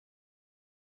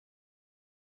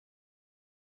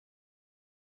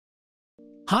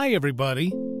Hi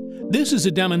everybody! This is a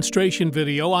demonstration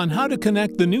video on how to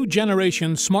connect the new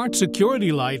generation Smart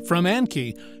Security Light from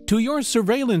ANKE to your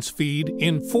surveillance feed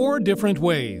in 4 different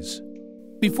ways.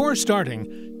 Before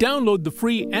starting, download the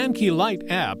free ANKE Light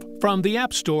app from the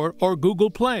App Store or Google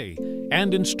Play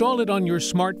and install it on your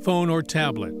smartphone or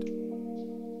tablet.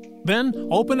 Then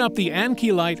open up the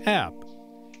ANKE Light app.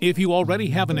 If you already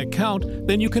have an account,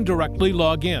 then you can directly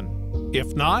log in.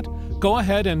 If not, go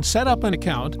ahead and set up an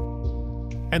account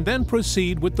and then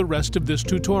proceed with the rest of this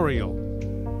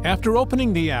tutorial. After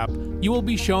opening the app, you will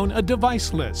be shown a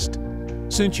device list.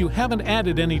 Since you haven't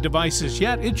added any devices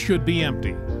yet, it should be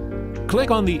empty.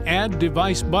 Click on the Add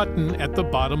Device button at the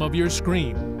bottom of your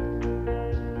screen.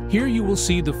 Here you will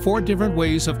see the 4 different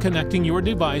ways of connecting your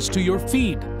device to your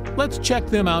feed. Let's check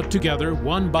them out together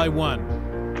one by one.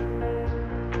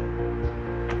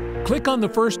 Click on the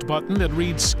first button that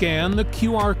reads Scan the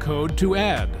QR code to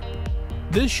add.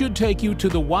 This should take you to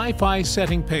the Wi-Fi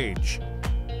setting page.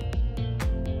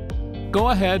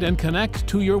 Go ahead and connect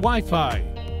to your Wi-Fi.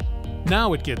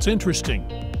 Now it gets interesting.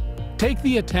 Take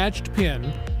the attached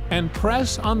pin and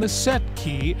press on the Set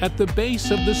key at the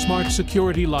base of the Smart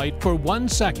Security Light for 1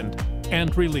 second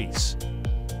and release.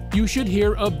 You should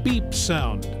hear a beep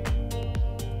sound.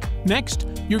 Next,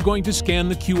 you're going to scan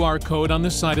the QR code on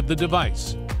the side of the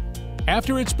device.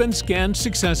 After it's been scanned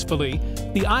successfully,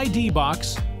 the ID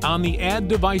box on the Add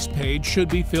Device page should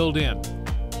be filled in.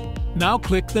 Now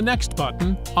click the Next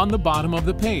button on the bottom of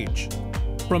the page.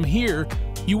 From here,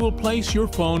 you will place your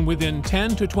phone within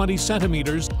 10 to 20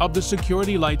 centimeters of the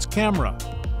Security Light's camera,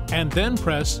 and then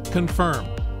press Confirm.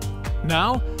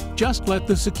 Now, just let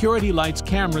the Security Light's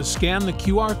camera scan the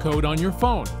QR code on your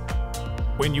phone.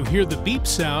 When you hear the beep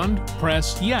sound,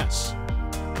 press Yes.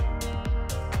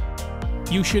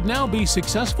 You should now be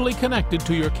successfully connected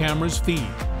to your camera's feed.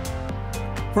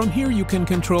 From here you can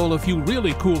control a few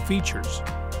really cool features.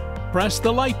 Press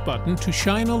the Light button to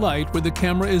shine a light where the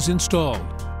camera is installed.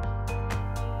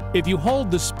 If you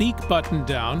hold the Speak button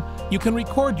down, you can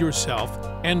record yourself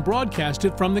and broadcast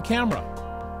it from the camera.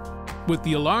 With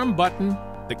the Alarm button,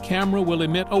 the camera will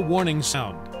emit a warning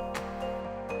sound.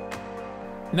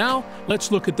 Now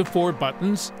let's look at the 4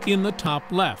 buttons in the top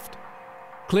left.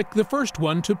 Click the first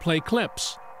one to play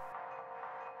clips.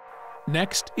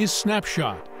 Next is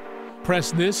Snapshot.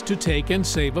 Press this to take and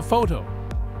save a photo.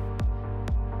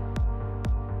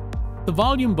 The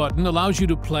Volume button allows you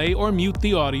to play or mute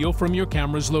the audio from your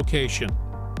camera's location.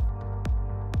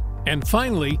 And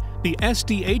finally, the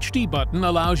SD/HD button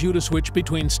allows you to switch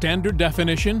between standard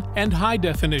definition and high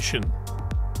definition.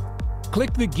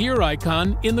 Click the gear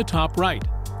icon in the top right.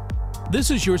 This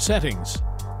is your settings.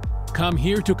 Come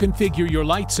here to configure your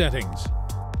light settings.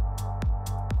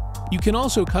 You can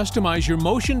also customize your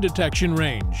motion detection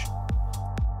range.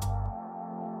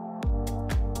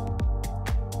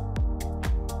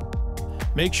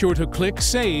 Make sure to click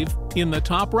Save in the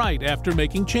top right after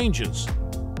making changes.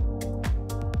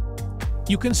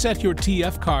 You can set your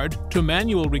TF card to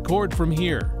manual record from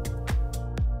here.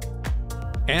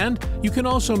 And you can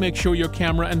also make sure your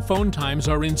camera and phone times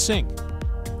are in sync.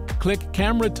 Click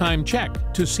Camera Time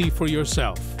Check to see for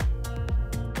yourself.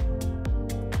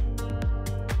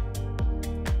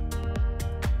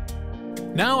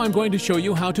 Now I'm going to show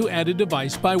you how to add a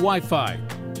device by Wi-Fi.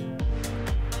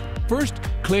 First,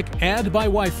 click Add by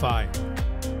Wi-Fi.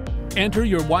 Enter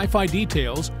your Wi-Fi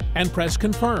details and press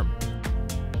Confirm.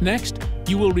 Next,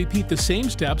 you will repeat the same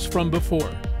steps from before.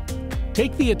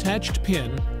 Take the attached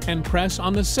pin and press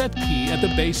on the Set key at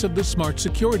the base of the Smart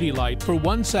Security Light for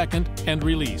 1 second and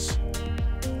release.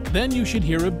 Then you should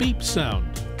hear a beep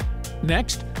sound.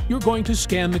 Next, you're going to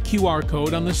scan the QR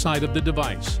code on the side of the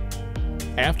device.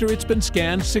 After it's been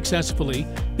scanned successfully,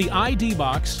 the ID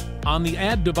box on the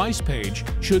Add Device page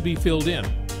should be filled in.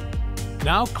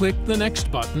 Now click the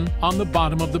Next button on the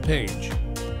bottom of the page.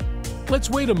 Let's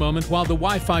wait a moment while the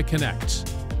Wi-Fi connects.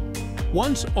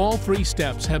 Once all 3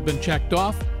 steps have been checked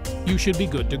off, you should be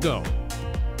good to go.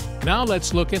 Now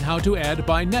let's look at how to add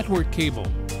by network cable.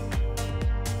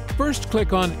 First,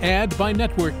 click on Add by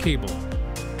network cable.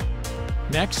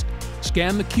 Next,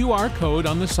 scan the QR code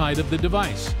on the side of the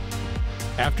device.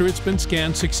 After it's been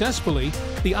scanned successfully,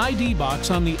 the ID box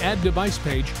on the Add Device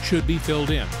page should be filled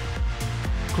in.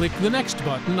 Click the Next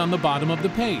button on the bottom of the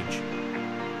page.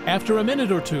 After a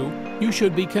minute or 2, you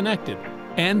should be connected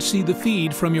and see the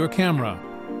feed from your camera.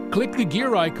 Click the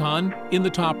gear icon in the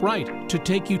top right to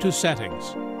take you to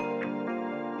Settings.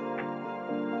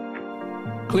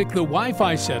 Click the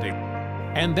Wi-Fi setting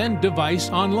and then Device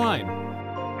Online.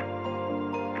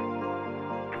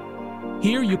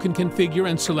 Here you can configure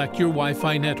and select your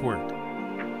Wi-Fi network.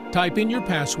 Type in your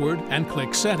password and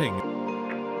click Setting.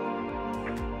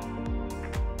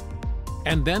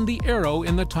 and then the arrow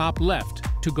in the top left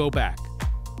to go back.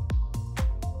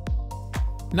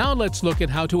 Now let's look at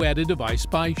how to add a device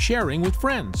by sharing with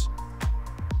friends.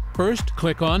 First,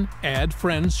 click on Add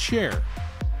Friends Share.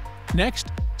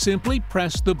 Next, simply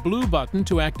press the blue button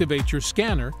to activate your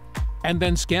scanner, and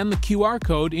then scan the QR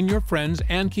code in your friend's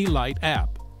ANKE Light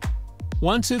app.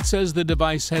 Once it says the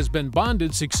device has been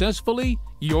bonded successfully,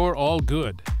 you're all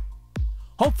good.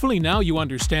 Hopefully now you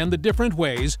understand the different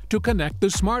ways to connect the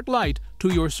smart light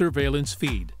to your surveillance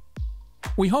feed.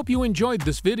 We hope you enjoyed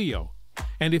this video,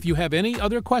 and if you have any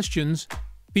other questions,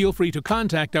 feel free to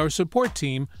contact our support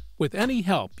team with any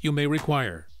help you may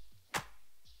require.